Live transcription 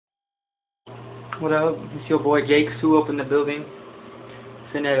What up? It's your boy Jake Sue up in the building.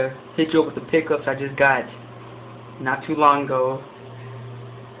 Finna hit you up with the pickups I just got not too long ago.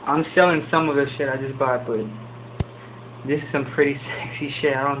 I'm selling some of the shit I just bought, but this is some pretty sexy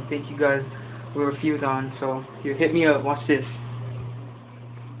shit I don't think you guys will refuse on. So you hit me up. Watch this.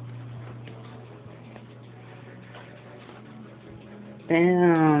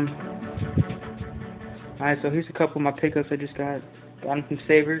 Damn. Alright, so here's a couple of my pickups I just got. Got them from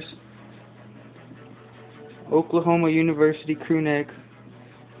Savers. Oklahoma University crew neck.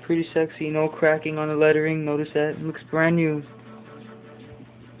 Pretty sexy, no cracking on the lettering. Notice that. It looks brand new.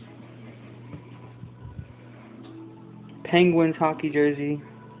 Penguins hockey jersey.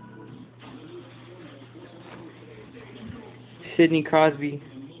 Sidney Crosby.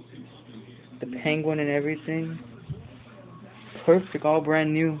 The penguin and everything. Perfect, all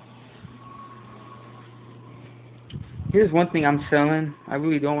brand new. Here's one thing I'm selling. I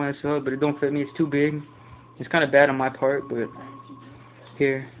really don't want to sell it, but it don't fit me. It's too big. It's kind of bad on my part, but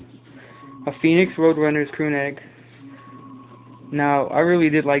here. A Phoenix Roadrunners crew neck. Now, I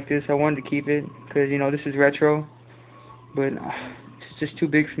really did like this. I wanted to keep it because, you know, this is retro. But it's just too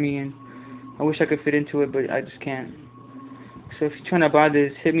big for me, and I wish I could fit into it, but I just can't. So if you're trying to buy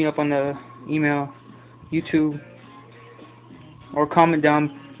this, hit me up on the email, YouTube, or comment down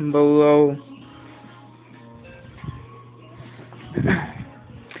below.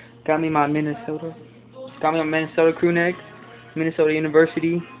 Got me my Minnesota crew neck, Minnesota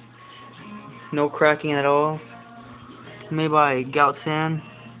University. No cracking at all. Made by Gout Sand.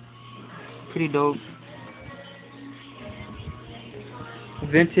 Pretty dope.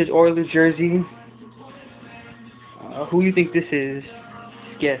 Vintage Oilers jersey. Who you think this is?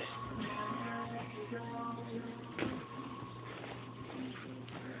 Just guess.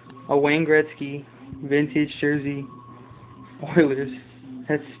 A Wayne Gretzky vintage jersey. Oilers.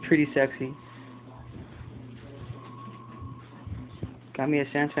 That's pretty sexy. Got me a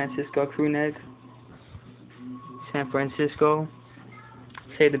San Francisco crew neck. San Francisco.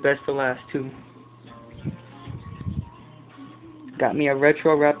 Save the best for last too. Got me a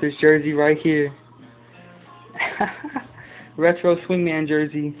retro Raptors jersey right here. Retro Swingman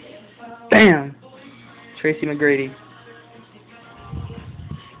jersey. Bam! Tracy McGrady.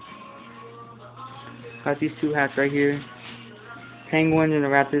 Got these two hats right here. Penguin and the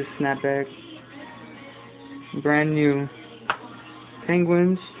Raptors snapback. Brand new.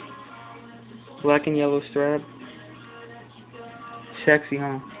 Penguins. Black and yellow strap. Sexy,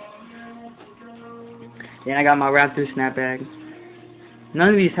 huh? And I got my Raptors snapback. None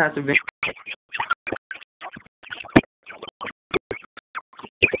of these hats have been...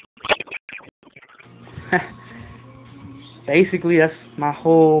 Basically, that's my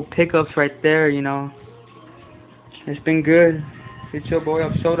whole pickups right there, you know. It's been good. It's your boy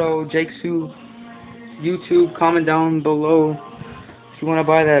up Soto, Jake Sue. YouTube, comment down below if you want to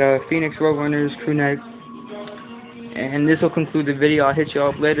buy that Phoenix Roadrunners crew neck. And this will conclude the video. I'll hit you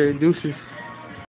up later. Deuces.